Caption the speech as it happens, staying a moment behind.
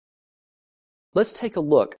Let's take a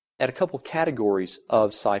look at a couple categories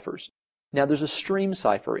of ciphers. Now there's a stream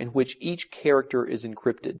cipher in which each character is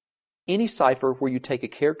encrypted. Any cipher where you take a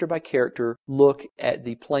character by character look at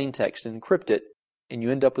the plain text and encrypt it, and you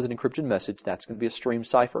end up with an encrypted message, that's going to be a stream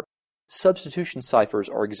cipher. Substitution ciphers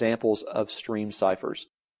are examples of stream ciphers.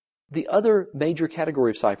 The other major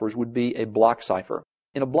category of ciphers would be a block cipher.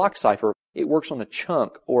 In a block cipher, it works on a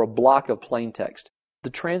chunk or a block of plain text. The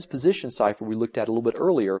transposition cipher we looked at a little bit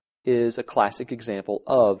earlier is a classic example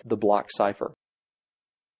of the block cipher.